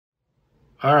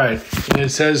All right. And it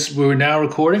says we're now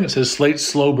recording. It says Slate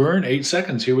Slow Burn, 8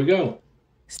 seconds. Here we go.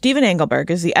 Stephen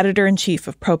Engelberg is the editor-in-chief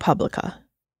of ProPublica.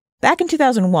 Back in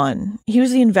 2001, he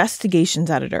was the investigations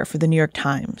editor for the New York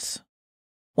Times.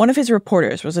 One of his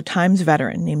reporters was a Times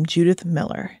veteran named Judith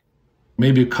Miller.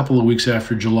 Maybe a couple of weeks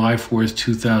after July 4th,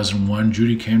 2001,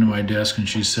 Judy came to my desk and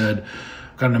she said,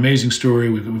 "I've got an amazing story.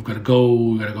 We've got to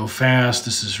go fast.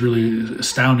 This is really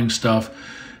astounding stuff."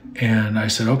 And I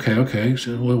said, okay.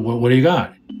 So what do you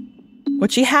got?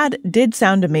 What she had did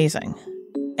sound amazing.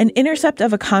 An intercept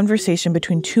of a conversation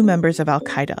between two members of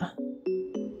Al-Qaeda.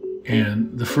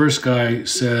 And the first guy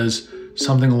says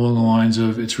something along the lines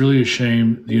of, "It's really a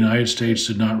shame the United States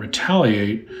did not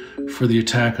retaliate for the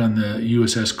attack on the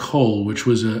USS Cole, which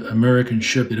was an American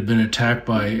ship that had been attacked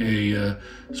by a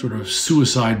sort of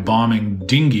suicide bombing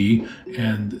dinghy."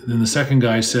 And then the second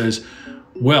guy says,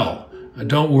 "Well,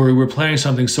 don't worry, we're planning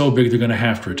something so big they're going to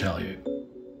have to retaliate."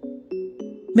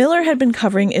 Miller had been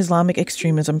covering Islamic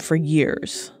extremism for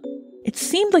years. It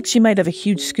seemed like she might have a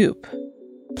huge scoop.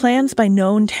 Plans by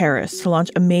known terrorists to launch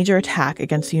a major attack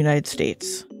against the United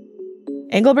States.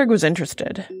 Engelberg was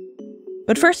interested.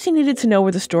 But first he needed to know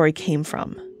where the story came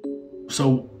from.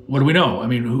 "So what do we know? I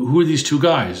mean, who are these two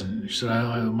guys?" And she said,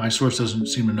 "My source doesn't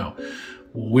seem to know."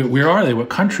 Where are they? What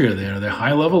country are they in? Are they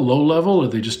high level, low level? Are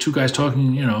they just two guys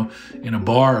talking, in a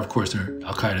bar? Of course, they're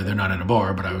Al-Qaeda. They're not in a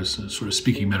bar, but I was sort of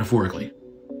speaking metaphorically.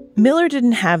 Miller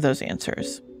didn't have those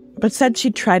answers, but said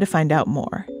she'd try to find out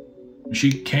more.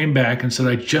 She came back and said,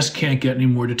 "I just can't get any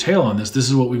more detail on this. This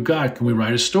is what we've got. Can we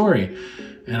write a story?"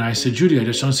 And I said, "Judy, I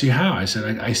just don't see how." I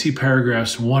said, I see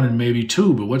paragraphs 1 and maybe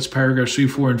 2, but what's paragraphs 3,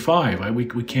 4, and 5?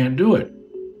 We can't do it.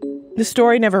 The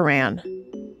story never ran.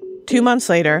 2 months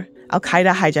later,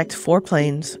 Al-Qaeda hijacked 4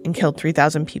 planes and killed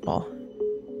 3,000 people.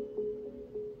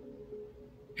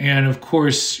 And of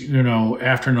course,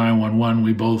 after 9/11,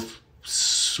 we both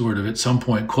sort of at some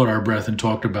point caught our breath and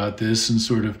talked about this and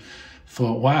sort of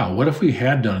thought, wow, what if we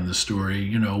had done this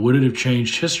story? Would it have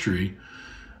changed history?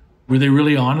 Were they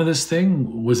really onto this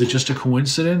thing? Was it just a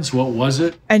coincidence? What was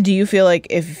it? And do you feel like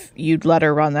if you'd let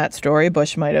her run that story,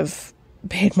 Bush might have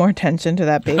paid more attention to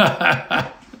that baby?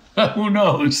 Who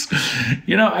knows?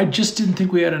 I just didn't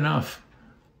think we had enough.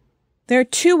 There are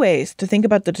 2 ways to think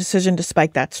about the decision to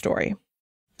spike that story.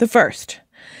 The first,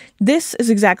 this is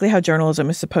exactly how journalism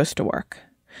is supposed to work.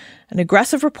 An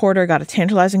aggressive reporter got a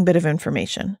tantalizing bit of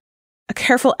information. A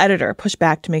careful editor pushed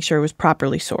back to make sure it was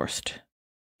properly sourced.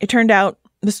 It turned out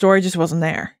the story just wasn't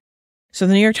there. So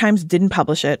the New York Times didn't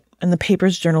publish it, and the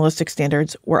paper's journalistic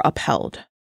standards were upheld.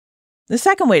 The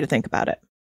second way to think about it,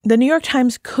 the New York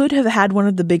Times could have had one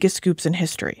of the biggest scoops in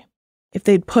history if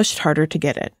they'd pushed harder to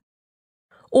get it.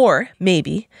 Or,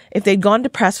 maybe, if they'd gone to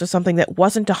press with something that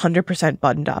wasn't 100%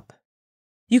 buttoned up.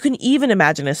 You can even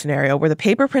imagine a scenario where the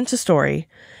paper prints a story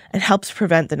and helps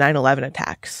prevent the 9/11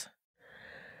 attacks.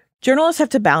 Journalists have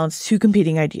to balance 2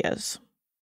 competing ideas.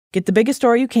 Get the biggest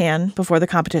story you can before the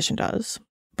competition does,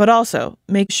 but also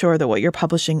make sure that what you're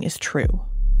publishing is true.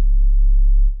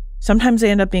 Sometimes they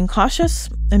end up being cautious,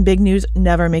 and big news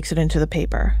never makes it into the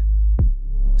paper.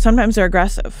 Sometimes they're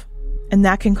aggressive, and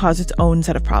that can cause its own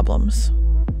set of problems.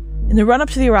 In the run-up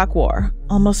to the Iraq War,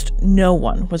 almost no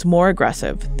one was more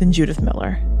aggressive than Judith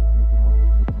Miller.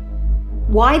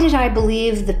 Why did I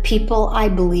believe the people I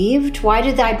believed? Why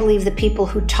did I believe the people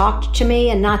who talked to me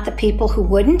and not the people who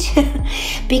wouldn't?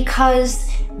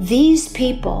 Because these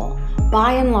people,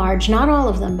 by and large, not all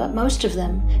of them, but most of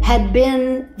them, had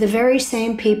been the very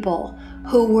same people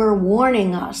who were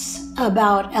warning us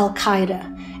about Al-Qaeda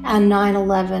and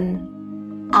 9/11.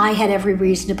 I had every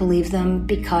reason to believe them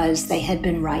because they had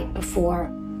been right before.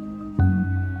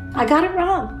 I got it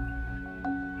wrong.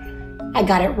 I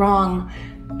got it wrong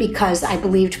because I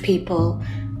believed people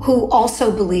who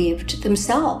also believed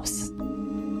themselves.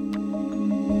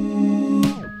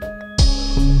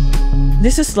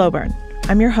 This is Slow Burn.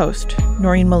 I'm your host,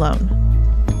 Noreen Malone.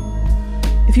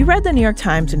 If you read the New York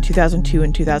Times in 2002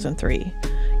 and 2003,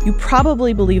 you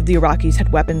probably believed the Iraqis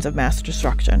had weapons of mass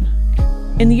destruction.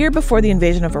 In the year before the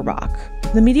invasion of Iraq,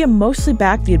 the media mostly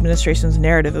backed the administration's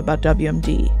narrative about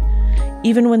WMD,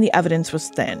 even when the evidence was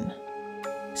thin.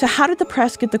 So how did the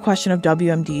press get the question of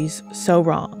WMDs so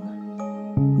wrong?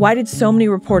 Why did so many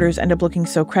reporters end up looking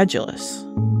so credulous?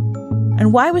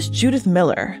 And why was Judith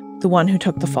Miller the one who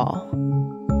took the fall?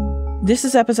 This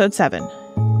is episode 7,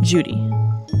 Judy.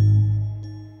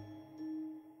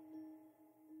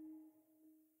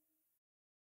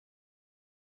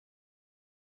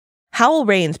 Howell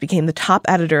Raines became the top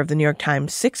editor of the New York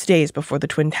Times 6 days before the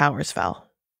Twin Towers fell.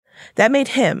 That made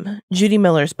him Judy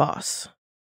Miller's boss.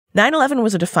 9/11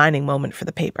 was a defining moment for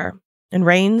the paper, and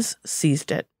Raines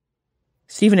seized it.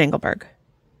 Stephen Engelberg.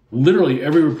 Literally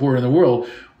every reporter in the world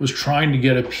was trying to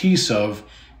get a piece of,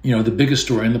 the biggest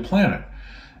story on the planet.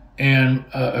 And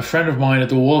a friend of mine at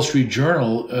the Wall Street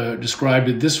Journal described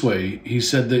it this way. He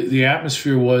said that the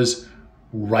atmosphere was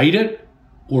write it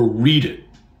or read it.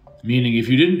 Meaning if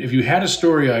you had a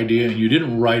story idea and you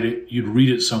didn't write it, you'd read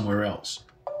it somewhere else.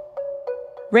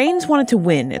 Raines wanted to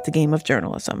win at the game of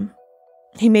journalism.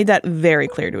 He made that very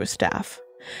clear to his staff.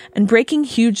 And breaking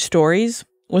huge stories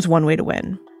was one way to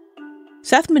win.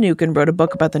 Seth Mnookin wrote a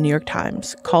book about the New York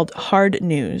Times called Hard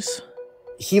News.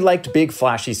 He liked big,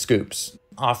 flashy scoops,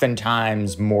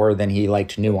 oftentimes more than he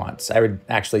liked nuance. I would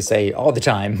actually say all the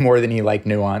time more than he liked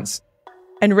nuance.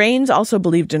 And Raines also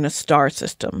believed in a star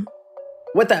system.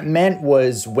 What that meant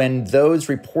was when those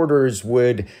reporters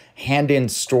would hand in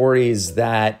stories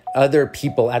that other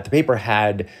people at the paper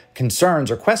had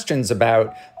concerns or questions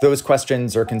about, those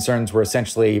questions or concerns were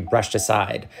essentially brushed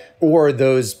aside. Or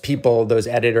those people, those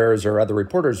editors or other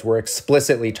reporters were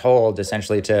explicitly told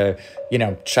essentially to,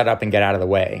 shut up and get out of the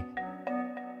way.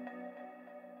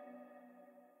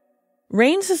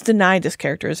 Raines has denied this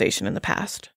characterization in the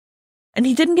past. And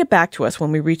he didn't get back to us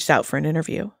when we reached out for an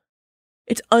interview.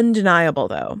 It's undeniable,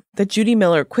 though, that Judy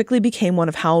Miller quickly became one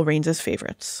of Howell Raines's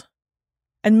favorites.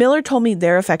 And Miller told me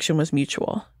their affection was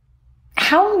mutual.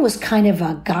 Howell was kind of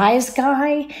a guy's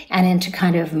guy and into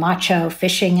kind of macho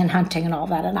fishing and hunting and all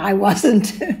that, and I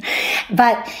wasn't.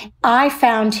 But I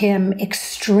found him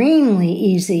extremely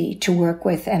easy to work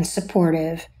with and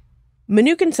supportive.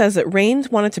 Mnookin says that Raines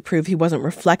wanted to prove he wasn't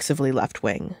reflexively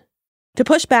left-wing, to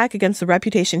push back against the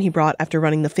reputation he brought after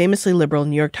running the famously liberal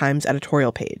New York Times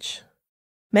editorial page.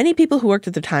 Many people who worked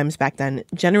at the Times back then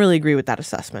generally agree with that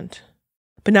assessment,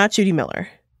 but not Judy Miller.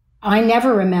 I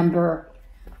never remember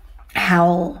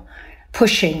Howell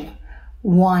pushing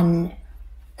one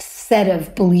set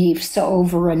of beliefs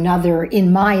over another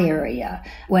in my area.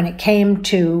 When it came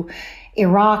to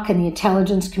Iraq and the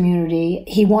intelligence community,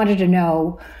 he wanted to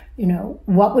know,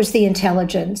 what was the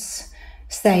intelligence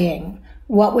saying?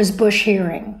 What was Bush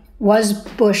hearing? Was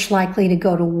Bush likely to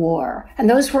go to war? And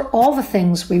those were all the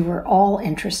things we were all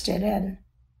interested in.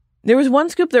 There was one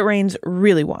scoop that Raines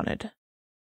really wanted.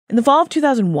 In the fall of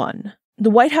 2001, the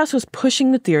White House was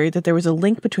pushing the theory that there was a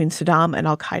link between Saddam and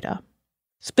al-Qaeda.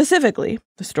 Specifically,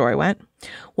 the story went,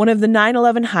 one of the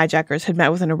 9/11 hijackers had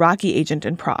met with an Iraqi agent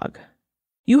in Prague.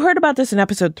 You heard about this in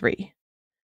episode 3.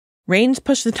 Raines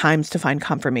pushed the Times to find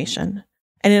confirmation.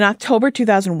 And in October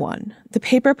 2001, the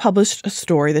paper published a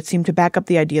story that seemed to back up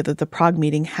the idea that the Prague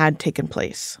meeting had taken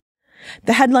place.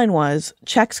 The headline was,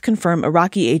 "Czechs confirm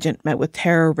Iraqi agent met with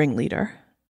terror ringleader."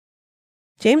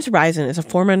 James Risen is a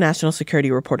former national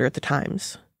security reporter at the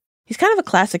Times. He's kind of a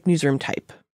classic newsroom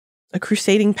type, a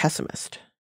crusading pessimist.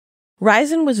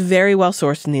 Risen was very well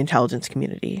sourced in the intelligence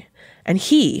community, and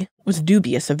he was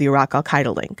dubious of the Iraq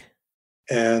al-Qaeda link.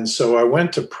 And so I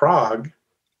went to Prague,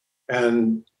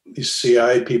 and these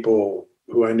CIA people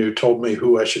who I knew told me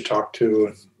who I should talk to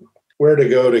and where to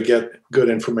go to get good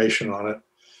information on it.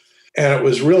 And it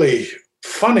was really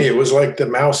funny. It was like the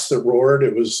mouse that roared.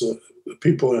 It was the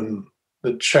people in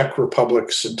the Czech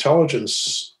Republic's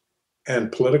intelligence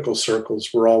and political circles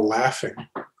were all laughing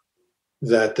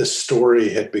that this story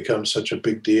had become such a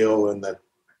big deal and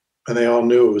they all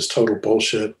knew it was total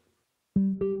bullshit.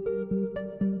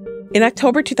 In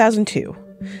October 2002,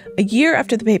 a year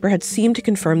after the paper had seemed to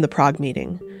confirm the Prague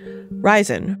meeting,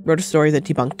 Risen wrote a story that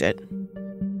debunked it.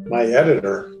 My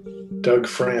editor, Doug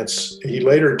France, he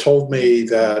later told me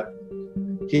that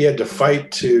he had to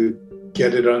fight to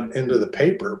get it into the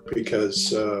paper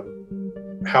because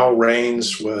Hal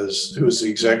Raines who was the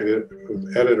executive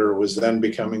editor, was then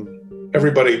becoming,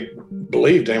 everybody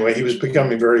believed anyway, he was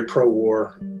becoming very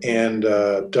pro-war. And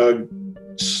Doug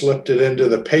slipped it into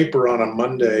the paper on a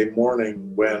Monday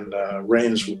morning when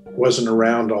Raines wasn't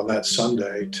around on that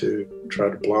Sunday to try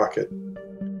to block it.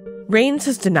 Raines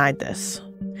has denied this.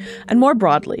 And more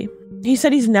broadly, he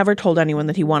said he's never told anyone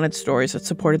that he wanted stories that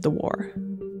supported the war.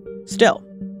 Still,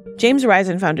 James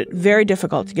Risen found it very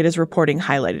difficult to get his reporting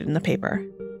highlighted in the paper.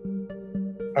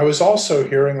 I was also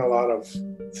hearing a lot of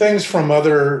things from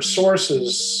other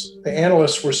sources. The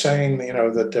analysts were saying,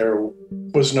 that there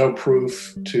was no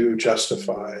proof to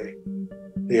justify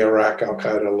the Iraq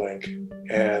al-Qaeda link,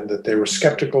 and that they were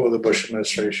skeptical of the Bush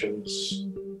administration's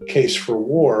case for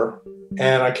war.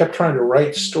 And I kept trying to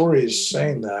write stories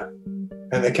saying that,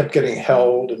 and they kept getting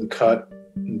held and cut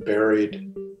and buried.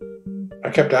 I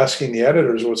kept asking the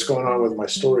editors what's going on with my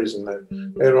stories, and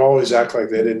they'd always act like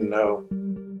they didn't know.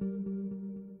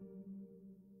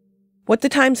 What the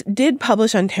Times did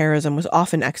publish on terrorism was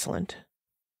often excellent.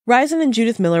 Risen and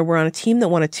Judith Miller were on a team that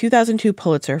won a 2002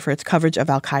 Pulitzer for its coverage of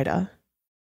al-Qaeda.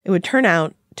 It would turn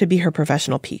out to be her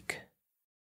professional peak.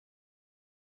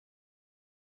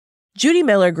 Judy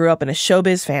Miller grew up in a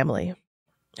showbiz family.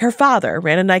 Her father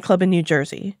ran a nightclub in New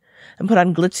Jersey and put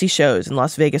on glitzy shows in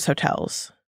Las Vegas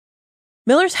hotels.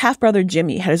 Miller's half-brother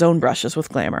Jimmy had his own brushes with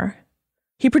glamour.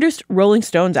 He produced Rolling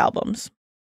Stones albums.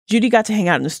 Judy got to hang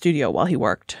out in the studio while he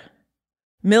worked.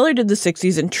 Miller did the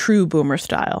 60s in true boomer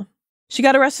style. She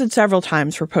got arrested several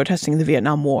times for protesting the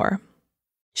Vietnam War.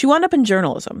 She wound up in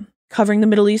journalism, covering the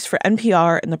Middle East for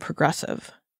NPR and The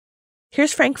Progressive.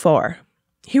 Here's Frank Foer.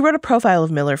 He wrote a profile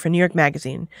of Miller for New York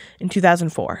Magazine in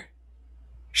 2004.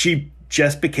 She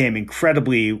just became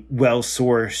incredibly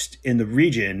well-sourced in the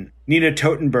region. Nina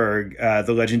Totenberg,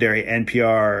 the legendary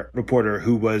NPR reporter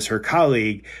who was her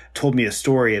colleague, told me a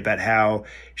story about how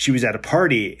she was at a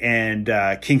party and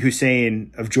King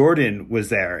Hussein of Jordan was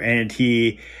there, and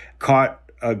he caught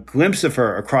a glimpse of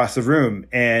her across the room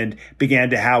and began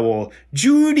to howl,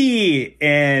 "Judy!"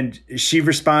 And she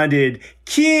responded,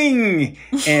 "King!"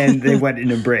 And they went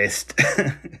and embraced.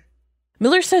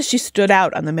 Miller says she stood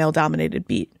out on the male-dominated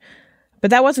beat,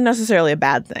 but that wasn't necessarily a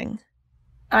bad thing.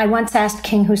 I once asked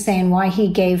King Hussein why he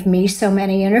gave me so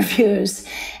many interviews,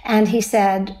 and he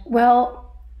said,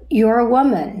 "Well, you're a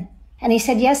woman." And he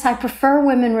said, "Yes, I prefer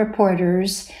women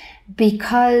reporters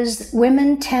because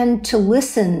women tend to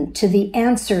listen to the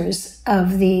answers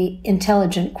of the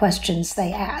intelligent questions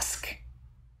they ask."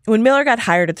 When Miller got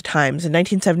hired at the Times in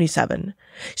 1977,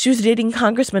 she was dating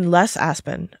Congressman Les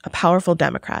Aspin, a powerful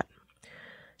Democrat.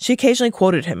 She occasionally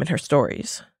quoted him in her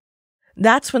stories.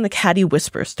 That's when the catty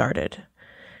whispers started,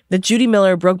 that Judy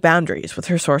Miller broke boundaries with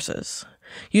her sources,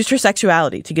 used her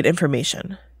sexuality to get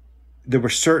information. There were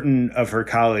certain of her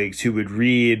colleagues who would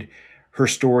read her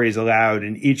stories aloud,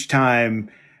 and each time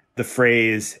the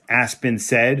phrase "Aspin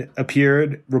said"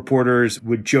 appeared, reporters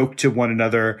would joke to one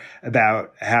another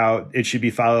about how it should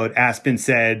be followed, "Aspin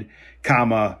said,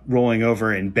 comma, rolling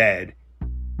over in bed."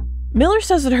 Miller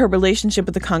says that her relationship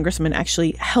with the congressman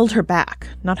actually held her back,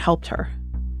 not helped her.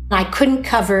 I couldn't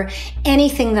cover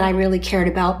anything that I really cared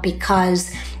about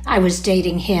because I was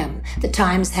dating him. The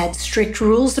Times had strict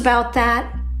rules about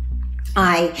that.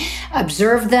 I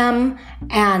observed them,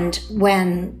 and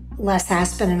when Les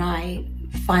Aspin and I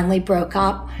finally broke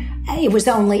up, it was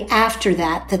only after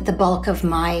that that the bulk of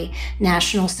my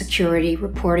national security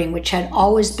reporting, which had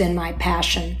always been my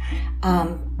passion,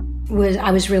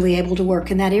 I was really able to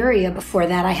work in that area. Before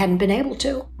that, I hadn't been able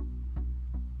to.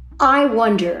 I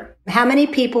wonder how many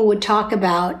people would talk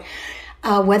about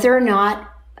whether or not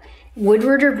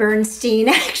Woodward or Bernstein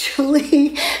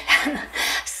actually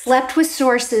slept with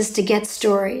sources to get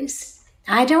stories.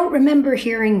 I don't remember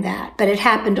hearing that, but it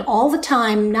happened all the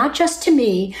time, not just to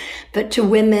me, but to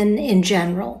women in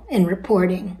general in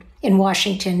reporting in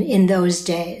Washington in those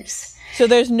days. So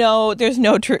there's no truth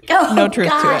to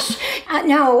it.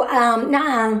 No.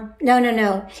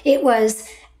 It was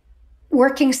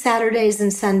working Saturdays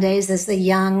and Sundays as a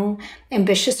young,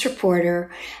 ambitious reporter,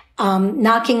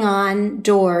 knocking on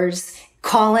doors,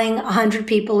 calling 100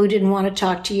 people who didn't want to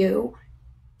talk to you.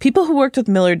 People who worked with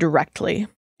Miller directly,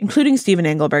 including Stephen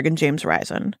Engelberg and James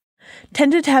Risen,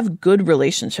 tended to have good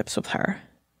relationships with her.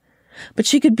 But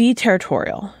she could be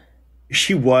territorial.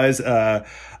 She was a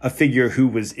figure who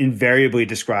was invariably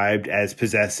described as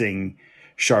possessing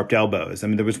sharp elbows. I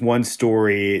mean, there was one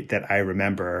story that I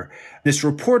remember. This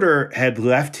reporter had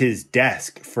left his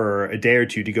desk for a day or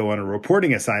two to go on a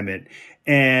reporting assignment.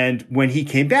 And when he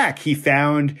came back, he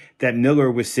found that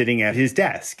Miller was sitting at his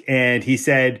desk. And he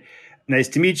said, "Nice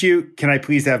to meet you. Can I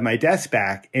please have my desk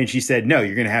back?" And she said, "No,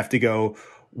 you're going to have to go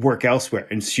work elsewhere."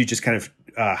 And she just kind of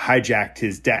hijacked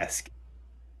his desk.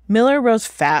 Miller rose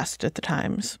fast at the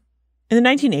Times. In the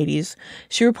 1980s,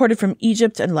 she reported from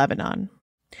Egypt and Lebanon.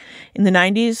 In the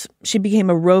 90s, she became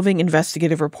a roving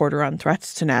investigative reporter on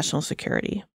threats to national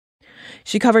security.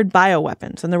 She covered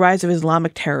bioweapons and the rise of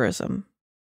Islamic terrorism.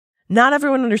 Not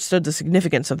everyone understood the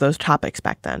significance of those topics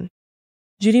back then.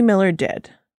 Judy Miller did.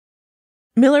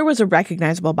 Miller was a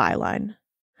recognizable byline.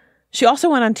 She also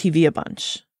went on TV a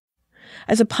bunch.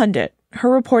 As a pundit, her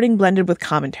reporting blended with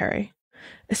commentary,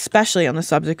 especially on the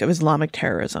subject of Islamic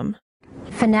terrorism.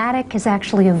 Fanatic is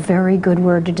actually a very good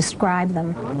word to describe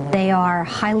them. They are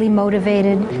highly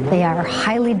motivated, they are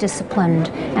highly disciplined,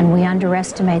 and we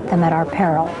underestimate them at our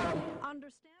peril.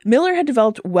 Miller had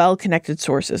developed well-connected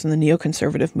sources in the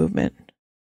neoconservative movement.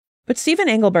 But Stephen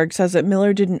Engelberg says that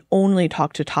Miller didn't only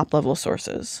talk to top-level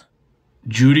sources.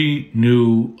 Judy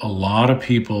knew a lot of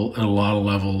people at a lot of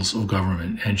levels of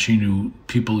government, and she knew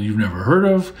people you've never heard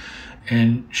of,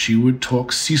 and she would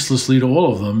talk ceaselessly to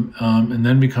all of them, and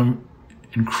then become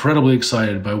incredibly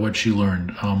excited by what she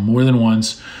learned. More than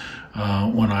once,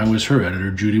 when I was her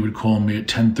editor. Judy would call me at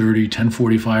 10:30,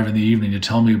 10:45 in the evening to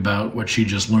tell me about what she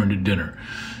just learned at dinner.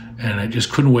 And I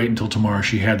just couldn't wait until tomorrow.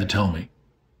 She had to tell me.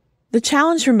 The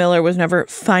challenge for Miller was never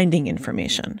finding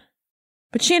information.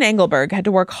 But she and Engelberg had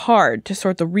to work hard to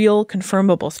sort the real,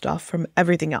 confirmable stuff from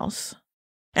everything else.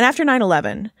 And after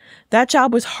 9/11, that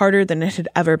job was harder than it had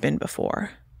ever been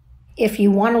before. If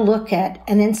you want to look at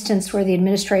an instance where the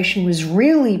administration was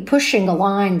really pushing a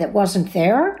line that wasn't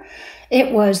there,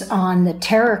 it was on the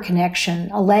terror connection,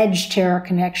 alleged terror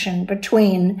connection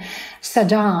between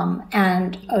Saddam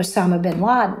and Osama bin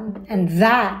Laden. And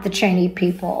that the Cheney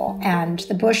people and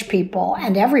the Bush people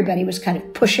and everybody was kind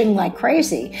of pushing like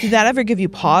crazy. Did that ever give you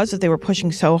pause that they were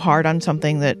pushing so hard on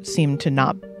something that seemed to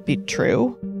not be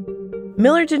true?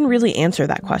 Miller didn't really answer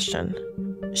that question.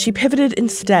 She pivoted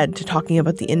instead to talking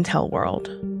about the intel world.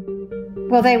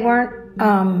 Well, they weren't,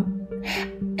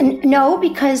 no,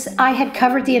 because I had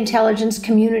covered the intelligence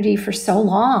community for so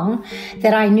long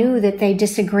that I knew that they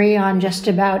disagree on just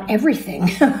about everything.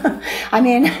 I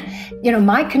mean,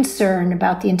 my concern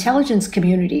about the intelligence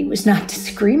community was not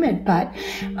disagreement, but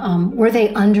were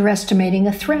they underestimating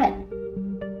a threat?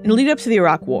 In the lead up to the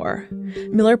Iraq War,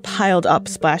 Miller piled up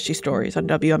splashy stories on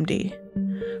WMD.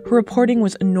 Her reporting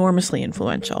was enormously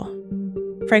influential.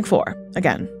 Frank Foer,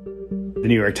 again. The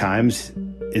New York Times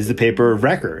is the paper of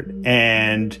record,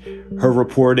 and her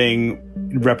reporting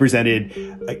represented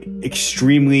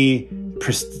extremely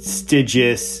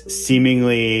prestigious,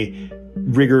 seemingly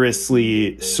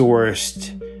rigorously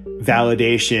sourced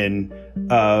validation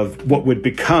of what would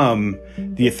become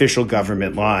the official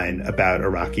government line about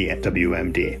Iraqi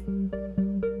WMD.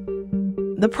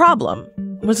 The problem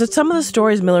was that some of the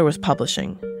stories Miller was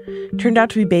publishing turned out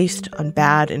to be based on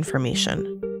bad information.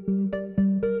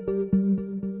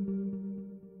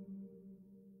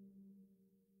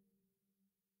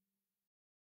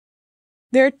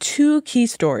 There are two key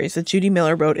stories that Judy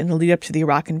Miller wrote in the lead up to the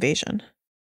Iraq invasion.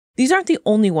 These aren't the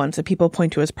only ones that people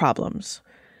point to as problems,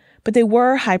 but they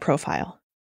were high profile.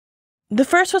 The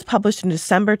first was published in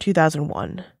December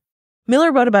 2001.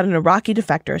 Miller wrote about an Iraqi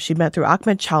defector she'd met through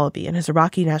Ahmed Chalabi and his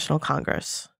Iraqi National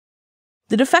Congress.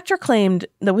 The defector claimed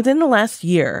that within the last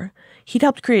year, he'd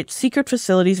helped create secret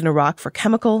facilities in Iraq for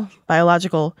chemical,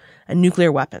 biological, and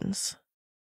nuclear weapons.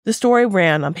 The story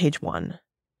ran on page 1.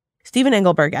 Stephen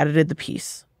Engelberg edited the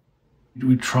piece.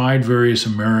 We tried various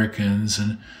Americans,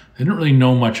 and they didn't really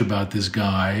know much about this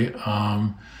guy.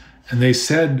 And they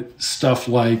said stuff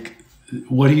like,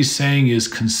 what he's saying is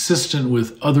consistent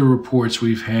with other reports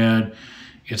we've had.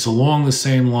 It's along the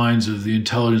same lines of the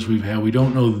intelligence we've had. We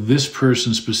don't know this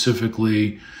person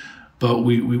specifically, but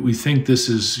we think this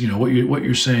is, what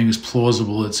you're saying is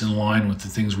plausible. It's in line with the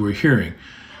things we're hearing.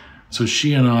 So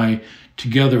she and I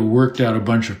together worked out a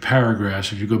bunch of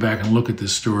paragraphs. If you go back and look at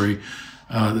this story,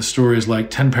 the story is like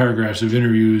 10 paragraphs of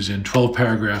interviews and 12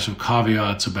 paragraphs of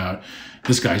caveats about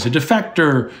this guy's a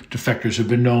defector. Defectors have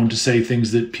been known to say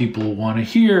things that people want to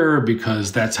hear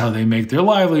because that's how they make their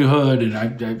livelihood. And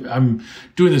I'm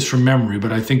doing this from memory,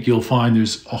 but I think you'll find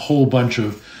there's a whole bunch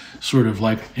of sort of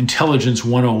like intelligence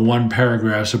 101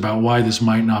 paragraphs about why this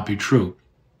might not be true.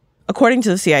 According to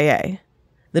the CIA,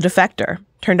 the defector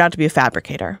turned out to be a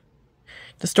fabricator.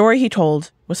 The story he told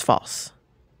was false.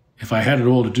 If I had it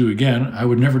all to do again, I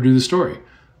would never do the story.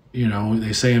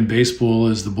 They say in baseball,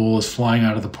 as the ball is flying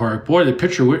out of the park, boy, the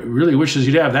pitcher really wishes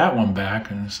he'd have that one back.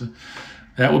 And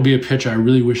that would be a pitch I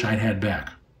really wish I'd had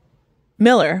back.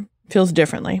 Miller feels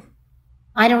differently.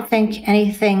 I don't think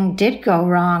anything did go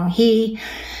wrong. He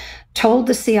told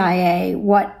the CIA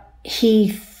what he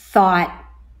thought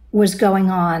was going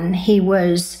on. He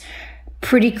was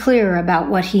pretty clear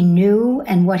about what he knew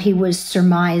and what he was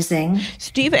surmising.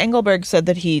 Steve Engelberg said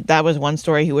that that was one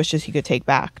story he wishes he could take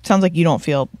back. It sounds like you don't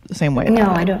feel the same way about it.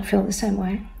 No, I don't feel the same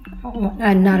way.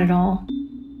 Not at all.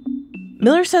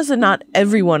 Miller says that not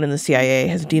everyone in the CIA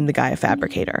has deemed the guy a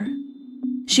fabricator.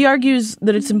 She argues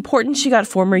that it's important she got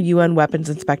former UN weapons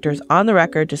inspectors on the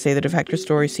record to say the defector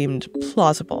story seemed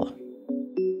plausible.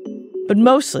 But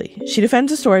mostly, she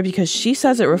defends the story because she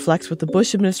says it reflects what the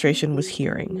Bush administration was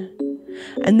hearing.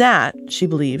 And that, she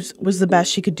believes, was the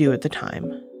best she could do at the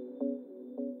time.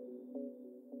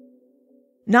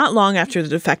 Not long after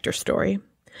the defector story,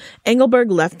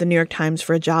 Engelberg left the New York Times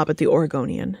for a job at the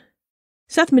Oregonian.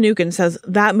 Seth Mnookin says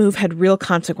that move had real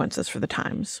consequences for the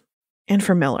Times, and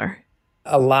for Miller.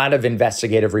 A lot of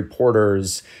investigative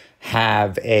reporters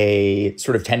have a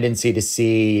sort of tendency to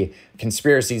see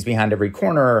conspiracies behind every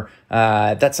corner,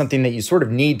 that's something that you sort of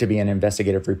need to be an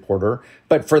investigative reporter.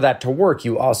 But for that to work,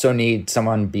 you also need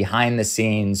someone behind the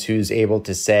scenes who's able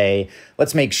to say,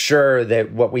 let's make sure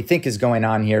that what we think is going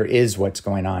on here is what's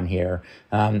going on here.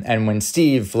 And when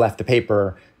Steve left the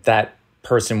paper, that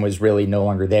person was really no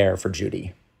longer there for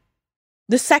Judy.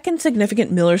 The second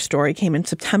significant Miller story came in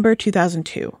September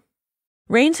 2002.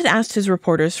 Raines had asked his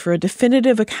reporters for a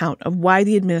definitive account of why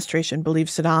the administration believed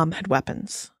Saddam had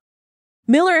weapons.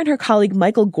 Miller and her colleague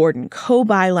Michael Gordon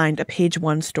co-bylined a Page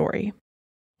One story.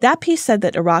 That piece said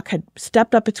that Iraq had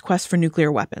stepped up its quest for nuclear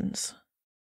weapons.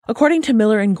 According to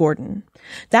Miller and Gordon,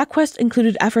 that quest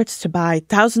included efforts to buy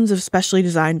thousands of specially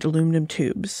designed aluminum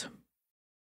tubes.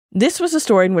 This was a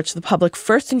story in which the public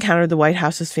first encountered the White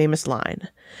House's famous line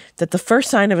that the first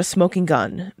sign of a smoking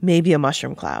gun may be a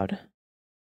mushroom cloud.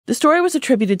 The story was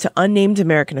attributed to unnamed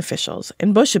American officials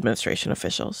and Bush administration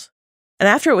officials. And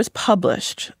after it was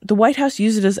published, the White House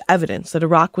used it as evidence that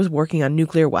Iraq was working on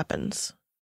nuclear weapons.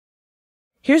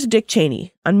 Here's Dick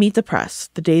Cheney on Meet the Press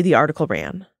the day the article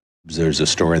ran. There's a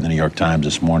story in the New York Times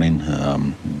this morning.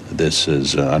 This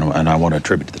is, and I want to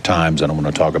attribute to the Times. I don't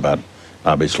want to talk about,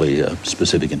 obviously,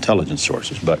 specific intelligence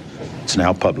sources, but it's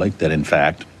now public that, in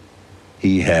fact,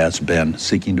 he has been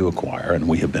seeking to acquire, and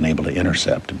we have been able to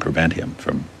intercept and prevent him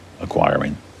from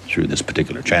acquiring through this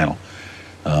particular channel,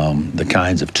 the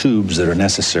kinds of tubes that are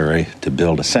necessary to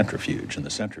build a centrifuge. And the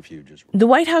centrifuge is... The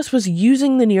White House was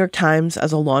using the New York Times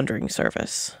as a laundering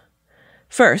service.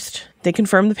 First, they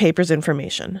confirmed the paper's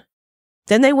information.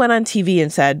 Then they went on TV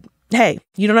and said, hey,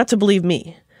 you don't have to believe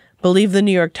me. Believe the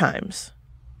New York Times.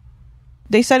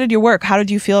 They cited your work. How did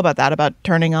you feel about that, about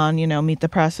turning on, Meet the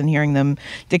Press and hearing them,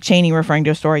 Dick Cheney referring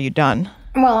to a story you'd done?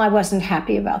 Well, I wasn't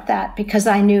happy about that because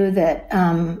I knew that,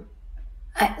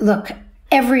 look,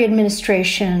 every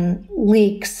administration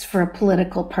leaks for a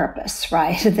political purpose,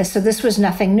 right? So this was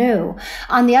nothing new.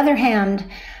 On the other hand,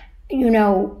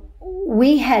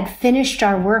 we had finished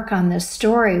our work on this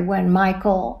story when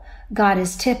Michael got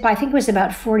his tip. I think it was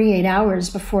about 48 hours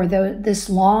before this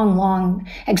long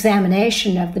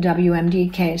examination of the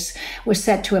WMD case was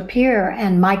set to appear.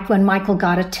 And when Michael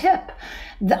got a tip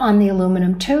on the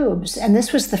aluminum tubes, and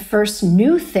this was the first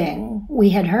new thing we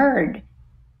had heard.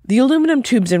 The aluminum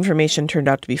tubes information turned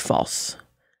out to be false.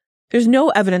 There's no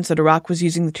evidence that Iraq was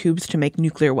using the tubes to make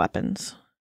nuclear weapons.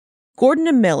 Gordon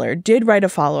and Miller did write a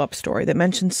follow-up story that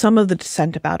mentioned some of the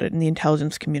dissent about it in the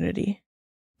intelligence community,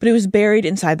 but it was buried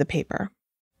inside the paper,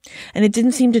 and it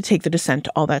didn't seem to take the dissent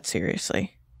all that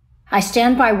seriously. I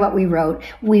stand by what we wrote.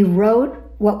 We wrote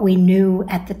what we knew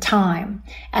at the time.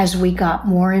 As we got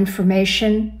more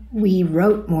information, we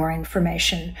wrote more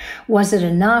information. Was it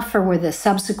enough, or were the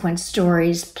subsequent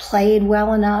stories played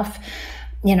well enough?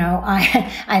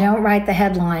 I don't write the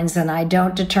headlines and I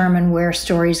don't determine where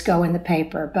stories go in the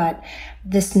paper, but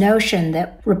this notion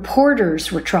that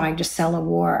reporters were trying to sell a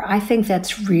war, I think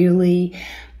that's really,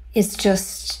 it's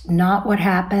just not what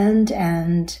happened,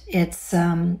 and it's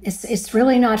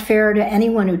really not fair to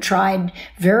anyone who tried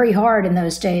very hard in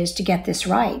those days to get this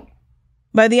right.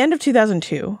 By the end of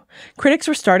 2002, critics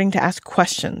were starting to ask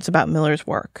questions about Miller's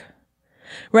work.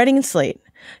 Writing in Slate,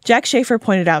 Jack Schaefer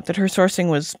pointed out that her sourcing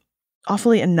was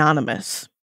awfully anonymous.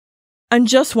 On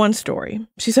just one story,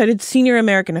 she cited senior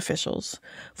American officials,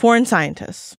 foreign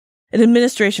scientists, an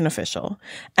administration official,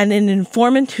 and an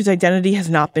informant whose identity has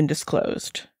not been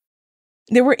disclosed.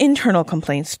 There were internal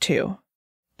complaints, too,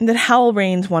 that Howell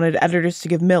Raines wanted editors to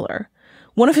give Miller,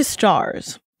 one of his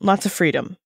stars, lots of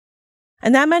freedom.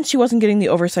 And that meant she wasn't getting the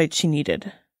oversight she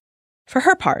needed. For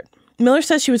her part, Miller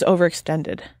says she was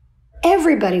overextended.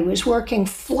 Everybody was working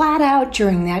flat out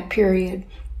during that period.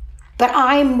 But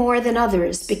I more than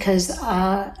others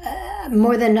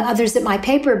at my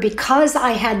paper, because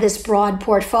I had this broad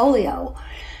portfolio.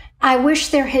 I wish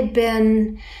there had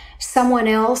been someone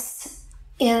else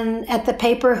at the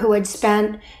paper who had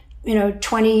spent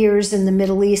 20 years in the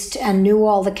Middle East and knew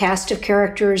all the cast of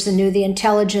characters and knew the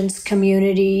intelligence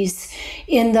communities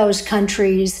in those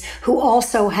countries, who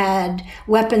also had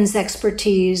weapons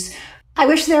expertise. I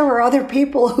wish there were other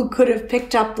people who could have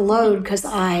picked up the load, because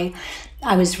I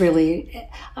was very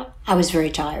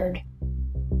tired.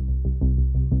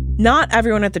 Not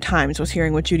everyone at the Times was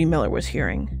hearing what Judy Miller was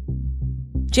hearing.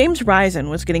 James Risen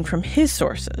was getting from his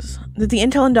sources that the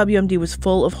intel in WMD was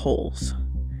full of holes.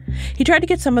 He tried to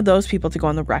get some of those people to go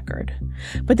on the record,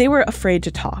 but they were afraid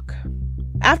to talk.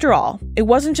 After all, it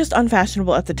wasn't just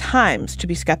unfashionable at the Times to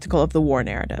be skeptical of the war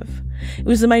narrative. It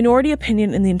was the minority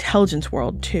opinion in the intelligence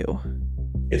world, too.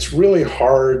 It's really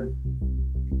hard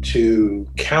to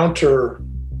counter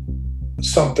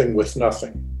something with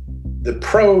nothing. the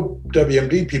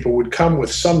pro-WMD people would come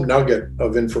with some nugget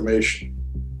of information.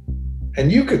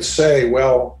 And you could say,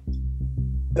 well,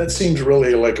 that seems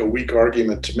really like a weak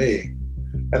argument to me.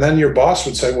 And then your boss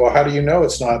would say, well, how do you know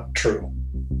it's not true?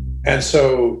 And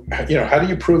so, how do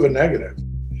you prove a negative?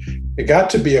 It got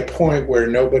to be a point where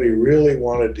nobody really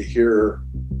wanted to hear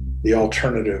the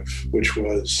alternative, which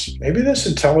was maybe this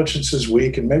intelligence is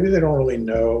weak and maybe they don't really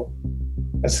know.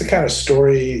 That's the kind of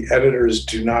story editors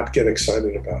do not get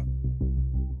excited about.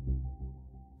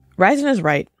 Risen is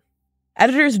right.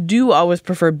 Editors do always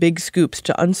prefer big scoops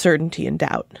to uncertainty and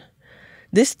doubt.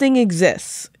 This thing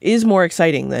exists is more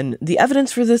exciting than the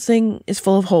evidence for this thing is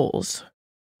full of holes.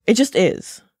 It just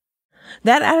is.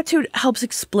 That attitude helps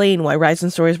explain why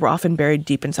Risen stories were often buried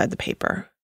deep inside the paper.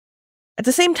 At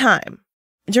the same time,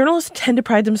 journalists tend to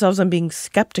pride themselves on being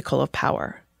skeptical of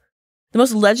power. The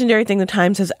most legendary thing the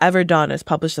Times has ever done is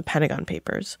publish the Pentagon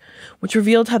Papers, which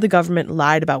revealed how the government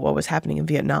lied about what was happening in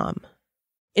Vietnam.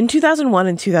 In 2001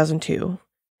 and 2002,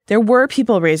 there were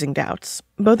people raising doubts,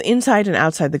 both inside and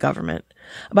outside the government,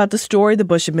 about the story the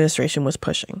Bush administration was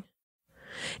pushing.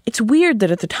 It's weird that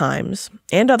at the Times,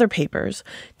 and other papers,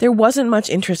 there wasn't much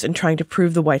interest in trying to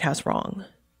prove the White House wrong.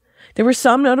 There were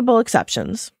some notable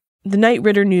exceptions. The Knight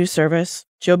Ridder News Service,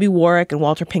 Joby Warrick and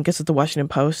Walter Pincus at the Washington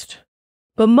Post.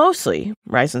 But mostly,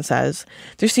 Risen says,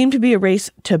 there seemed to be a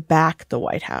race to back the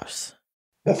White House.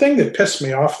 The thing that pissed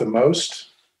me off the most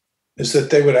is that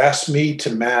they would ask me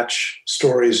to match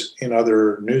stories in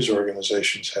other news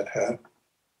organizations had.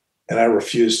 And I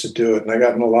refused to do it. And I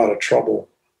got in a lot of trouble.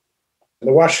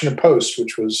 The Washington Post,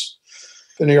 which was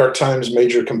the New York Times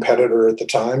major competitor at the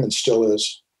time and still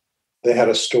is, they had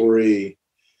a story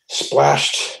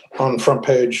splashed on the front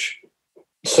page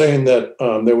saying that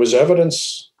there was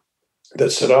evidence that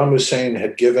Saddam Hussein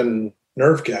had given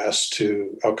nerve gas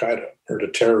to al-Qaeda or to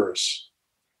terrorists.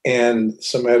 And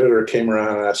some editor came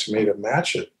around and asked me to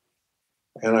match it.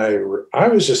 And I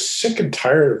was just sick and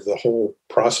tired of the whole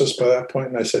process by that point.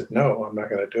 And I said, no, I'm not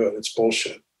going to do it. It's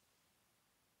bullshit.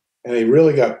 And he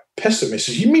really got pissed at me. He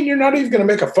says, you mean you're not even going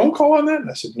to make a phone call on that?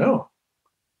 And I said, no,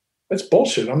 that's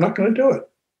bullshit. I'm not going to do it.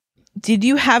 Did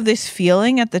you have this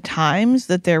feeling at the Times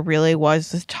that there really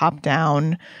was this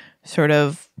top-down sort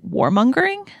of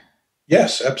warmongering?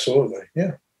 Yes, absolutely.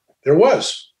 Yeah, there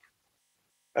was.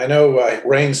 I know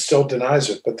Rain still denies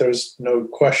it, but there's no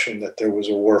question that there was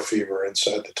a war fever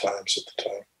inside the Times at the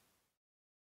time.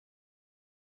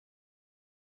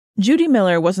 Judy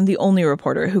Miller wasn't the only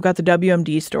reporter who got the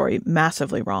WMD story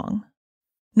massively wrong.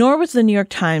 Nor was the New York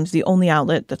Times the only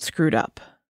outlet that screwed up.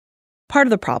 Part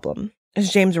of the problem,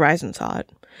 as James Risen saw it,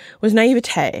 was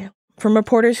naivete from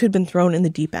reporters who'd been thrown in the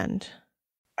deep end.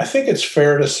 I think it's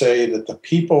fair to say that the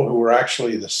people who were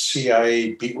actually the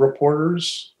CIA beat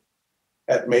reporters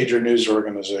at major news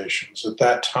organizations at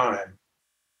that time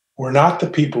were not the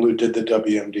people who did the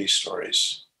WMD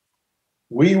stories.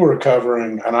 We were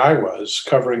covering, and I was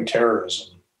covering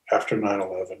terrorism after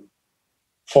 9/11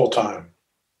 full time.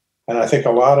 And I think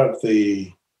a lot of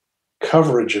the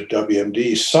coverage of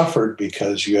WMD suffered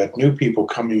because you had new people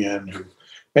coming in who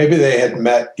maybe they had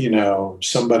met,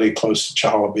 somebody close to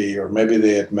Chalabi, or maybe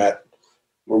they had met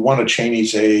or one of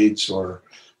Cheney's aides or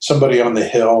somebody on the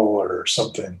Hill or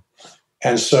something.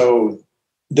 And so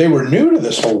they were new to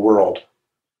this whole world.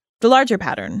 The larger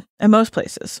pattern, in most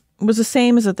places, was the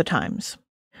same as at the Times.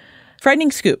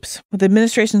 Frightening scoops with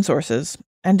administration sources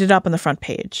ended up on the front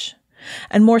page,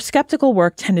 and more skeptical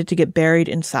work tended to get buried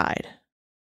inside.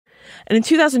 And in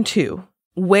 2002,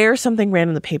 where something ran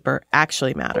in the paper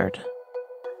actually mattered.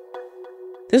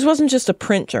 This wasn't just a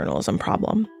print journalism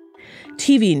problem.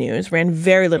 TV news ran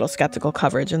very little skeptical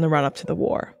coverage in the run-up to the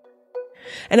war.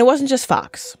 And it wasn't just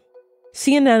Fox.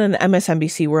 CNN and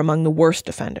MSNBC were among the worst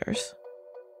offenders.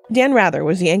 Dan Rather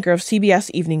was the anchor of CBS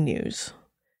Evening News.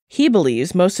 He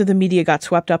believes most of the media got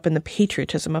swept up in the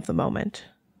patriotism of the moment.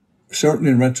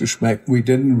 Certainly in retrospect, we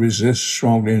didn't resist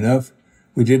strongly enough.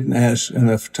 We didn't ask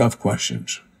enough tough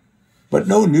questions. But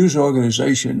no news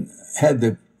organization had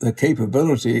the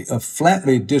capability of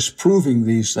flatly disproving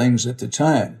these things at the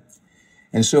time.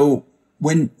 And so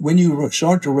when you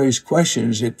start to raise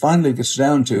questions, it finally gets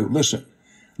down to, listen,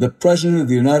 the President of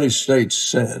the United States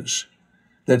says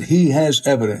that he has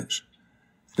evidence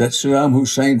that Saddam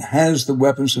Hussein has the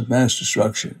weapons of mass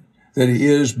destruction, that he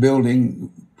is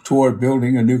building toward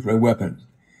building a nuclear weapon.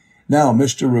 Now,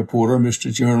 Mr. Reporter,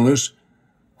 Mr. Journalist,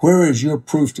 where is your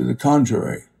proof to the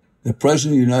contrary? The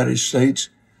President of the United States,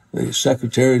 the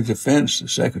Secretary of Defense, the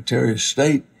Secretary of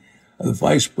State, the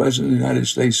Vice President of the United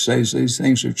States says these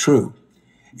things are true.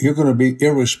 You're going to be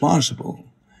irresponsible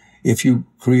if you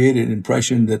create an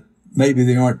impression that maybe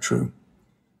they aren't true.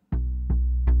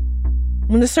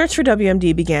 When the search for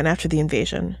WMD began after the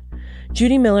invasion,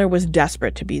 Judy Miller was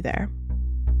desperate to be there.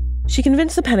 She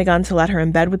convinced the Pentagon to let her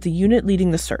embed with the unit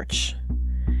leading the search.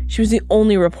 She was the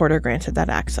only reporter granted that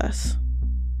access.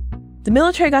 The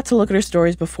military got to look at her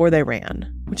stories before they ran,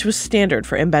 which was standard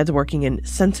for embeds working in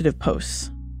sensitive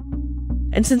posts.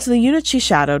 And since the unit she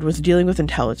shadowed was dealing with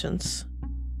intelligence,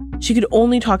 she could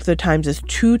only talk to the Times'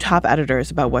 two top editors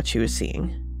about what she was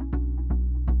seeing.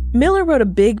 Miller wrote a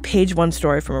big page 1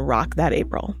 story from Iraq that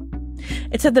April.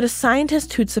 It said that a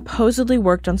scientist who'd supposedly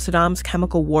worked on Saddam's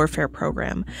chemical warfare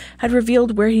program had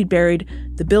revealed where he'd buried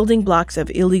the building blocks of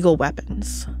illegal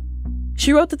weapons.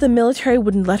 She wrote that the military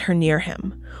wouldn't let her near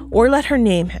him, or let her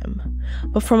name him,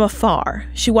 but from afar,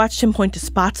 she watched him point to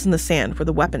spots in the sand where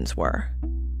the weapons were.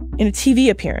 In a TV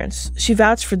appearance, she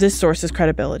vouched for this source's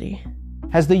credibility.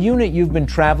 Has the unit you've been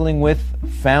traveling with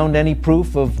found any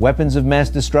proof of weapons of mass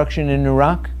destruction in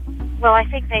Iraq? Well, I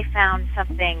think they found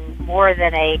something more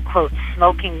than a, quote,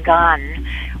 smoking gun.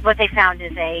 What they found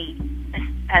is a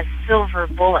silver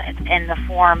bullet in the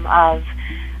form of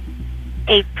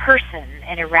a person,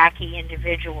 an Iraqi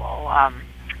individual,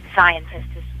 scientist,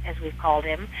 as we've called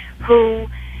him, who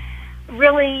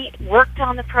really worked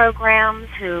on the programs,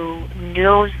 who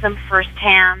knows them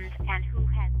firsthand, and who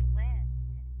has led.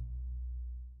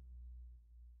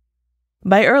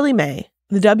 By early May,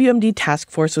 the WMD task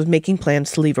force was making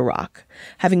plans to leave Iraq,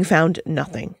 having found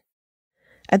nothing.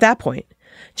 At that point,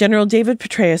 General David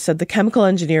Petraeus said the chemical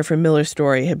engineer for Miller's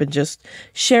story had been just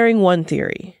sharing one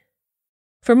theory.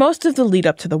 For most of the lead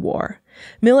up to the war,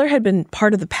 Miller had been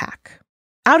part of the pack.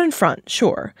 Out in front,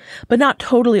 sure, but not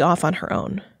totally off on her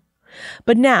own.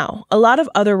 But now, a lot of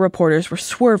other reporters were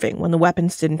swerving when the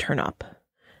weapons didn't turn up.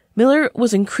 Miller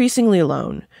was increasingly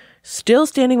alone, still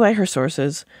standing by her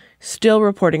sources, still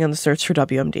reporting on the search for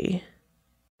WMD.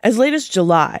 As late as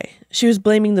July, she was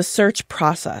blaming the search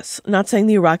process, not saying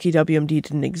the Iraqi WMD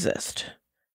didn't exist.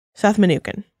 Seth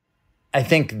Manookin. I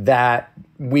think that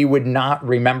we would not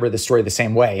remember the story the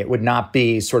same way. It would not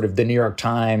be sort of the New York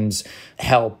Times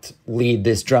helped lead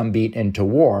this drumbeat into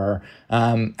war.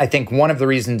 I think one of the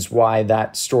reasons why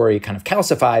that story kind of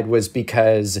calcified was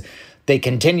because they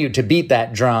continued to beat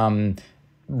that drum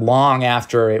long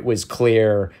after it was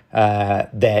clear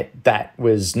that that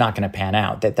was not going to pan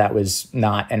out, that that was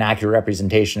not an accurate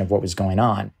representation of what was going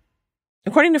on.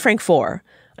 According to Frank Foer,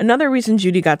 another reason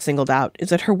Judy got singled out is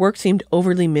that her work seemed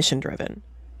overly mission-driven.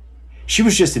 She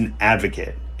was just an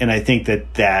advocate, and I think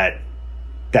that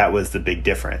was the big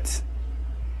difference.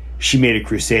 She made a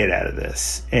crusade out of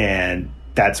this, and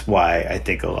that's why I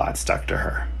think a lot stuck to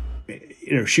her.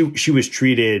 You know, she was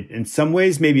treated in some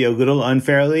ways maybe a little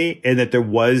unfairly, in that there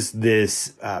was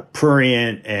this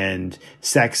prurient and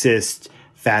sexist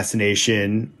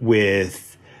fascination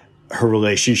with her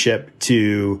relationship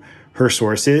to her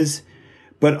sources.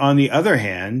 But on the other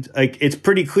hand, like, it's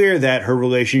pretty clear that her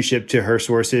relationship to her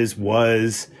sources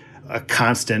was a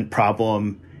constant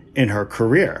problem in her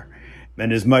career.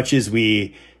 And as much as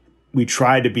we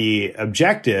try to be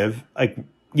objective, like,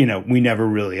 you know, we never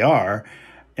really are.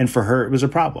 And for her, it was a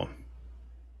problem.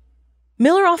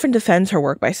 Miller often defends her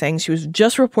work by saying she was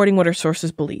just reporting what her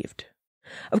sources believed.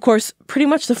 Of course, pretty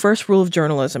much the first rule of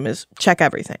journalism is check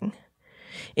everything.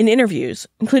 In interviews,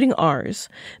 including ours,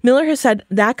 Miller has said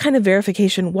that kind of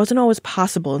verification wasn't always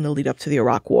possible in the lead up to the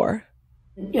Iraq War.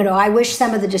 You know, I wish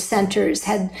some of the dissenters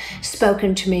had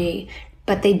spoken to me,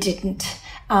 but they didn't.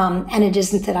 And it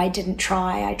isn't that I didn't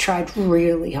try. I tried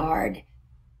really hard.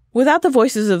 Without the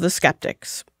voices of the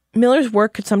skeptics, Miller's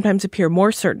work could sometimes appear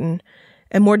more certain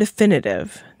and more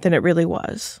definitive than it really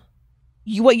was.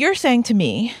 What you're saying to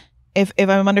me, if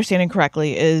I'm understanding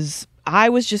correctly, is I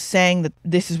was just saying that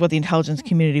this is what the intelligence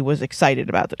community was excited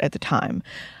about at the time.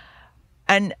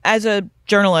 And as a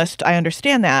journalist, I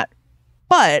understand that.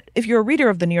 But if you're a reader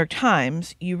of the New York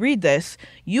Times, you read this,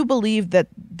 you believe that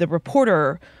the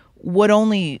reporter would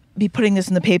only be putting this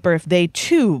in the paper if they,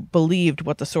 too, believed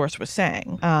what the source was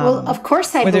saying. Well, of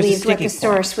course I believed what the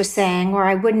source was saying, or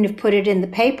I wouldn't have put it in the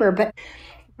paper. But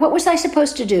what was I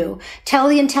supposed to do? Tell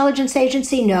the intelligence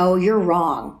agency, no, you're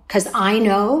wrong, because I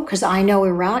know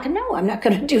Iraq? No, I'm not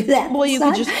going to do that. Well,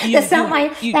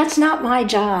 That's not my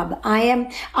job.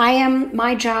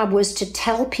 My job was to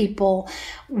tell people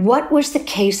what was the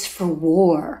case for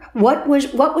war. What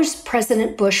was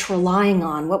President Bush relying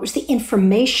on? What was the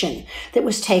information that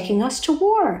was taking us to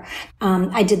war?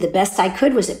 I did the best I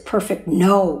could. Was it perfect?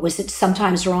 No. Was it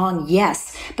sometimes wrong?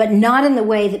 Yes, but not in the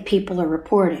way that people are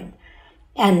reporting.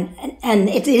 And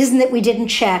it isn't that we didn't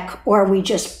check or we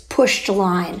just pushed a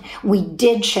line. We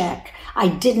did check. I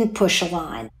didn't push a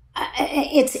line.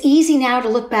 It's easy now to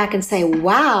look back and say,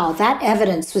 wow, that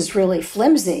evidence was really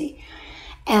flimsy.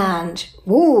 And,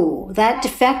 that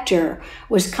defector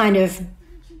was kind of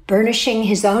burnishing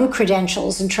his own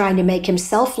credentials and trying to make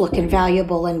himself look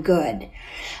invaluable and good.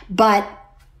 But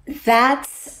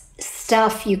that's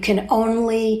stuff you can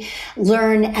only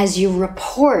learn as you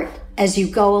report, as you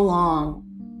go along.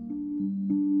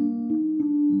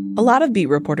 A lot of beat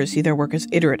reporters see their work as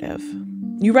iterative.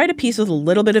 You write a piece with a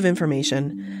little bit of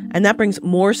information, and that brings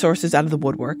more sources out of the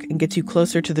woodwork and gets you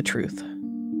closer to the truth.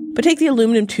 But take the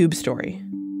aluminum tube story.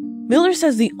 Miller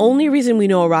says the only reason we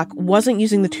know Iraq wasn't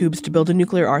using the tubes to build a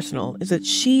nuclear arsenal is that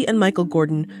she and Michael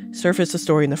Gordon surfaced the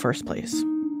story in the first place,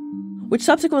 which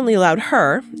subsequently allowed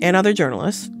her and other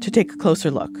journalists to take a closer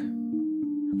look.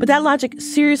 But that logic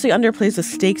seriously underplays the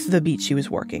stakes of the beat she was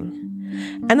working,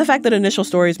 and the fact that initial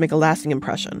stories make a lasting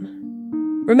impression.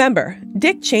 Remember,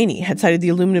 Dick Cheney had cited the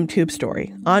aluminum tube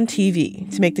story on TV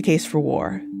to make the case for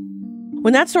war.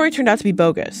 When that story turned out to be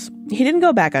bogus, he didn't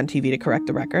go back on TV to correct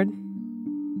the record.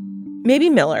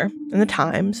 Maybe Miller, and the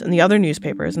Times, and the other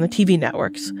newspapers, and the TV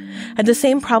networks had the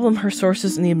same problem her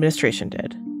sources in the administration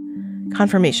did: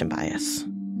 confirmation bias.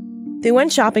 They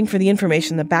went shopping for the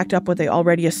information that backed up what they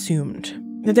already assumed,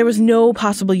 that there was no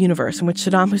possible universe in which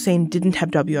Saddam Hussein didn't have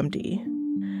WMD,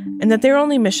 and that their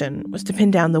only mission was to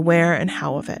pin down the where and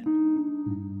how of it.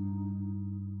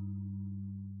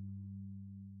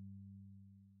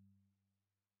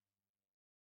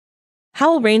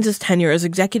 Howell Raines' tenure as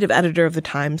executive editor of The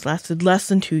Times lasted less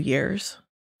than 2 years.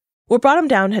 What brought him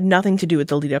down had nothing to do with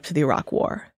the lead-up to the Iraq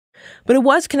War, but it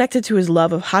was connected to his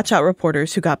love of hotshot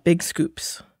reporters who got big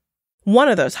scoops. One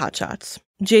of those hotshots,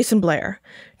 Jayson Blair,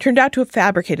 turned out to have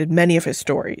fabricated many of his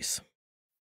stories.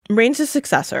 Raines'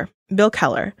 successor, Bill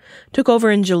Keller, took over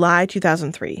in July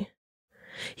 2003.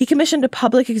 He commissioned a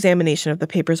public examination of the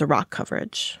paper's Iraq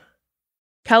coverage.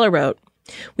 Keller wrote,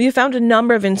 "We have found a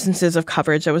number of instances of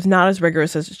coverage that was not as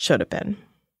rigorous as it should have been.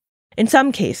 In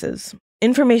some cases,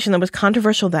 information that was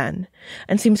controversial then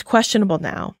and seems questionable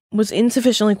now was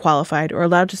insufficiently qualified or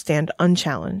allowed to stand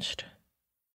unchallenged."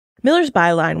 Miller's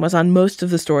byline was on most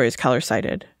of the stories Keller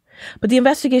cited, but the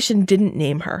investigation didn't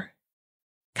name her.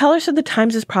 Keller said the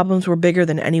Times' problems were bigger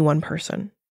than any one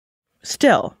person.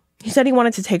 Still, he said he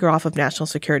wanted to take her off of national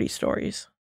security stories.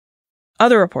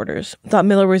 Other reporters thought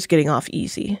Miller was getting off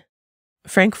easy.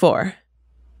 Frank Foer.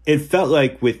 It felt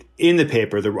like within the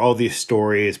paper, there were all these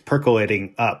stories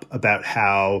percolating up about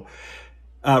how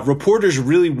reporters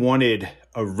really wanted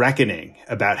a reckoning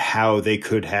about how they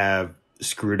could have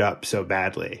screwed up so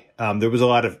badly. There was a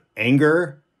lot of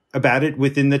anger about it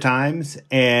within the Times,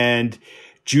 and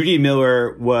Judy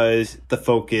Miller was the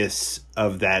focus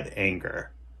of that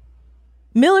anger.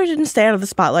 Miller didn't stay out of the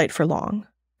spotlight for long.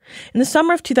 In the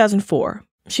summer of 2004,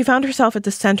 she found herself at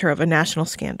the center of a national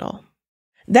scandal.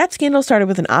 That scandal started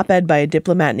with an op-ed by a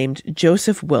diplomat named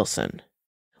Joseph Wilson.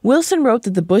 Wilson wrote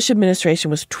that the Bush administration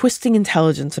was twisting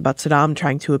intelligence about Saddam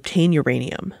trying to obtain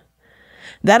uranium.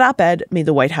 That op-ed made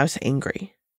the White House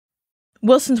angry.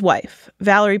 Wilson's wife,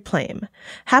 Valerie Plame,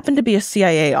 happened to be a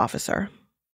CIA officer.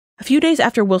 A few days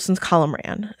after Wilson's column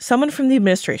ran, someone from the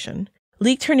administration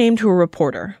leaked her name to a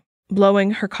reporter,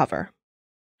 blowing her cover.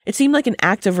 It seemed like an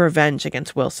act of revenge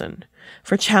against Wilson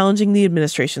for challenging the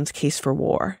administration's case for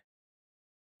war.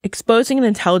 Exposing an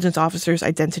intelligence officer's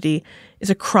identity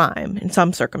is a crime in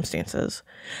some circumstances,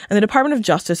 and the Department of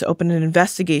Justice opened an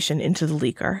investigation into the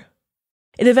leaker.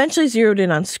 It eventually zeroed in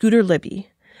on Scooter Libby,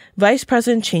 Vice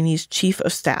President Cheney's chief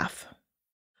of staff.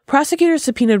 Prosecutors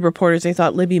subpoenaed reporters they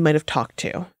thought Libby might have talked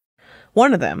to.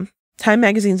 One of them, Time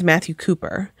Magazine's Matthew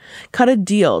Cooper, cut a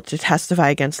deal to testify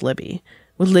against Libby,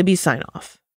 with Libby's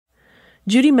sign-off.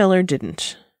 Judy Miller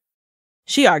didn't.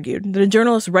 She argued that a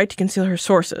journalist's right to conceal her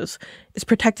sources is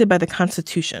protected by the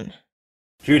Constitution.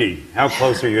 Judy, how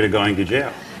close are you to going to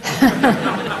jail?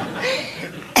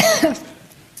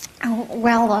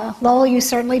 Well, Lowell, you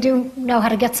certainly do know how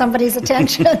to get somebody's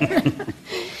attention.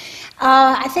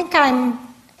 I think I'm,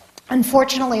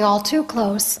 unfortunately, all too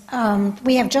close.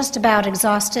 We have just about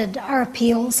exhausted our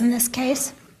appeals in this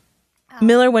case.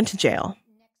 Miller went to jail.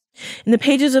 In the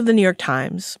pages of the New York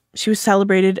Times, she was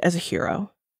celebrated as a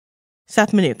hero.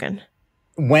 Seth Mnookin.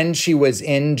 When she was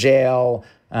in jail,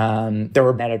 there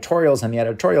were editorials on the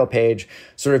editorial page,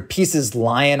 sort of pieces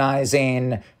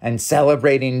lionizing and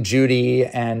celebrating Judy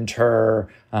and her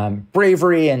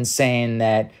bravery and saying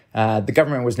that the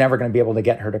government was never going to be able to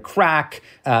get her to crack,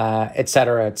 et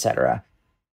cetera, et cetera.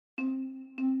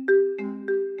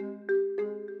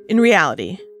 In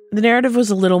reality, the narrative was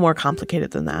a little more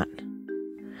complicated than that.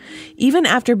 Even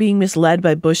after being misled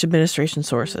by Bush administration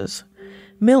sources,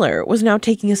 Miller was now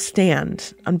taking a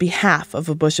stand on behalf of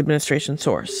a Bush administration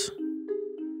source.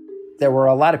 There were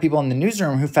a lot of people in the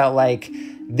newsroom who felt like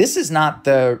this is not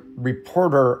the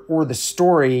reporter or the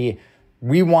story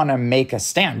we want to make a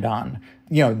stand on.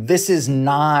 This is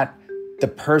not the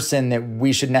person that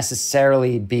we should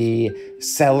necessarily be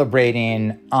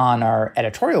celebrating on our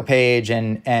editorial page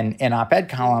and in op-ed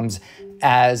columns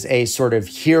as a sort of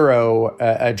hero,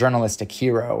 a journalistic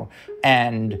hero.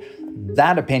 And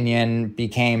that opinion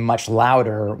became much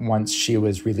louder once she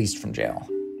was released from jail.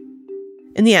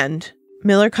 In the end,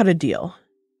 Miller cut a deal.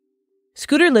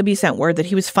 Scooter Libby sent word that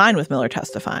he was fine with Miller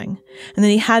testifying, and that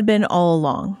he had been all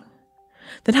along.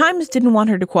 The Times didn't want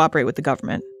her to cooperate with the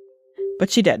government, but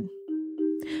she did.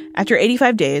 After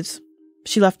 85 days,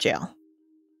 she left jail.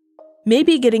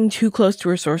 Maybe getting too close to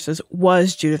her sources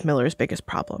was Judith Miller's biggest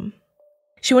problem.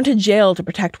 She went to jail to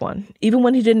protect one, even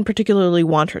when he didn't particularly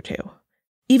want her to.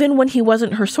 Even when he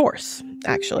wasn't her source,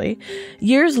 actually.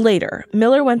 Years later,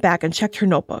 Miller went back and checked her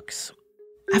notebooks.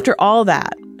 After all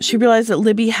that, she realized that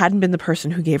Libby hadn't been the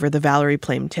person who gave her the Valerie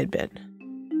Plame tidbit.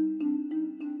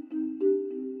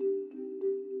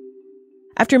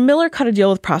 After Miller cut a deal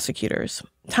with prosecutors,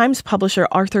 Times publisher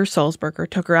Arthur Sulzberger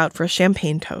took her out for a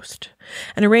champagne toast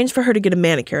and arranged for her to get a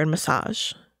manicure and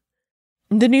massage.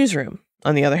 The newsroom,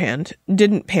 on the other hand,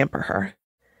 didn't pamper her.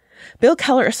 Bill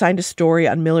Keller assigned a story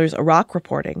on Miller's Iraq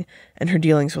reporting and her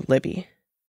dealings with Libby.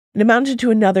 It amounted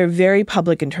to another very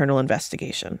public internal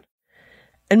investigation.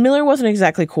 And Miller wasn't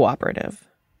exactly cooperative.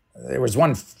 There was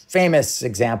one famous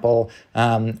example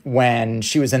when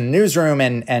she was in the newsroom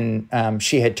and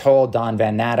she had told Don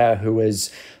Van Natta, who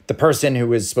was the person who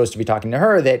was supposed to be talking to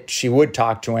her, that she would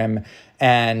talk to him.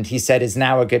 And he said, "Is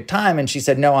now a good time?" And she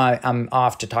said, "No, I'm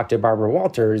off to talk to Barbara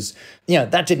Walters."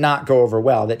 That did not go over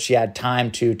well, that she had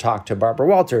time to talk to Barbara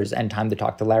Walters and time to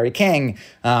talk to Larry King,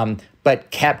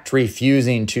 but kept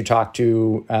refusing to talk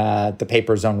to the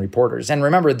paper's own reporters. And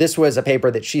remember, this was a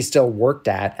paper that she still worked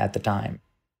at the time.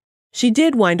 She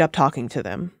did wind up talking to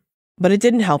them, but it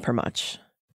didn't help her much.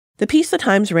 The piece the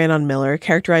Times ran on Miller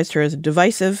characterized her as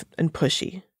divisive and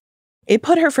pushy. It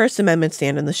put her First Amendment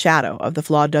stand in the shadow of the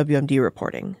flawed WMD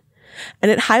reporting,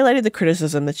 and it highlighted the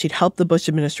criticism that she'd helped the Bush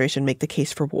administration make the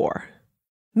case for war.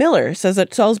 Miller says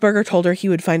that Sulzberger told her he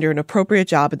would find her an appropriate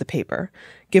job at the paper,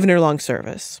 given her long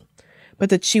service, but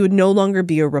that she would no longer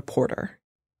be a reporter.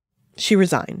 She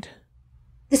resigned.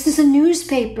 This is a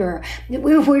newspaper.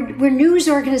 We're news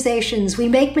organizations. We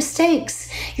make mistakes.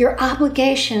 Your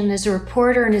obligation as a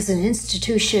reporter and as an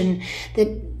institution that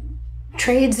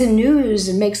trades in news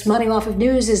and makes money off of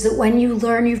news is that when you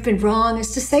learn you've been wrong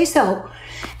is to say so.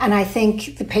 And I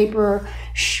think the paper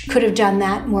could have done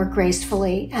that more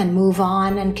gracefully and move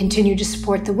on and continue to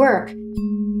support the work.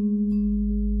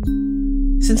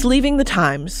 Since leaving the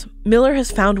Times, Miller has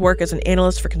found work as an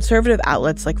analyst for conservative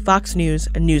outlets like Fox News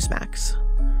and Newsmax.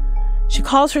 She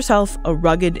calls herself a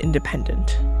rugged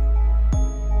independent.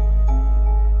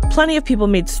 Plenty of people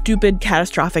made stupid,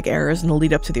 catastrophic errors in the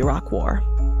lead up to the Iraq War.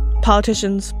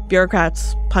 Politicians,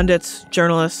 bureaucrats, pundits,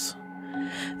 journalists.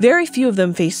 Very few of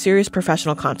them faced serious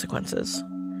professional consequences.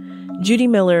 Judy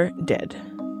Miller did.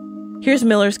 Here's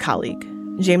Miller's colleague,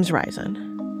 James Risen.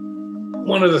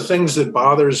 One of the things that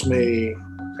bothers me,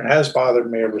 or has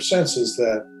bothered me ever since, is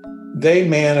that they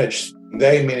managed,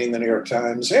 they meaning the New York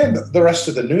Times and the rest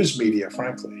of the news media,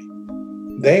 frankly,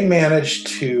 they managed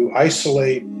to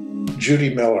isolate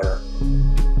Judy Miller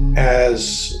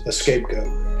as a scapegoat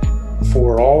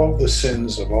for all of the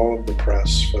sins of all of the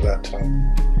press for that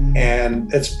time.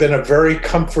 And it's been a very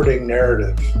comforting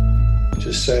narrative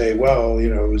to say, well, it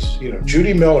was,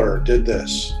 Judy Miller did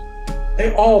this.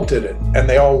 They all did it, and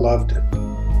they all loved it,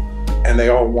 and they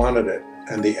all wanted it,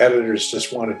 and the editors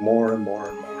just wanted more and more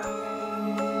and more,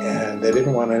 and they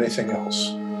didn't want anything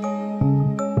else.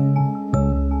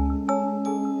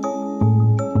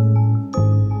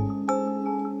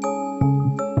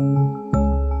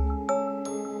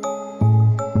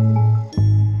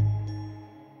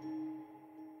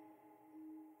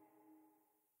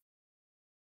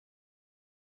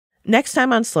 Next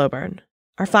time on Slow Burn,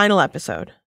 our final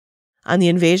episode on the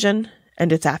invasion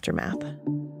and its aftermath.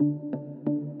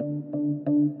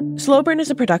 Slow Burn is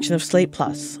a production of Slate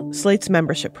Plus, Slate's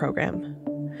membership program.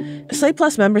 Slate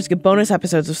Plus members get bonus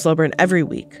episodes of Slow Burn every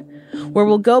week, where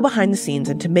we'll go behind the scenes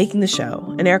into making the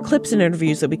show and air clips and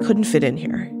interviews that we couldn't fit in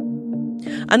here.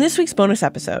 On this week's bonus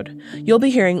episode, you'll be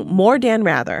hearing more Dan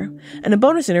Rather and a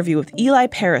bonus interview with Eli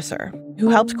Pariser, who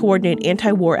helped coordinate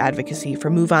anti-war advocacy for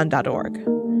MoveOn.org.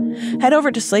 Head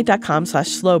over to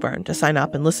slate.com/slowburn to sign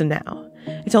up and listen now.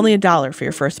 It's only $1 for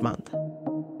your first month.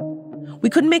 We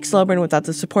couldn't make Slow Burn without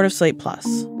the support of Slate Plus,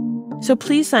 so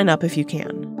please sign up if you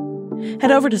can.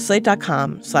 Head over to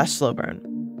slate.com/slowburn.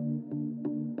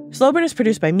 Slow Burn is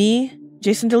produced by me,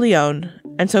 Jayson DeLeon,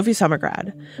 and Sophie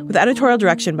Summergrad, with editorial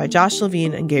direction by Josh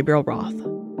Levine and Gabriel Roth.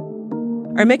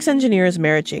 Our mix engineer is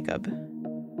Merritt Jacob.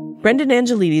 Brendan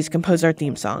Angelides composed our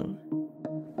theme song.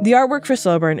 The artwork for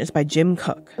Slow Burn is by Jim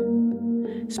Cook.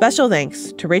 Special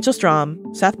thanks to Rachel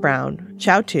Strom, Seth Brown,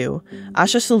 Chow Tu,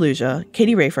 Asha Saluja,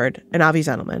 Katie Rayford, and Avi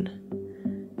Zendelman.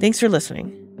 Thanks for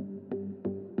listening.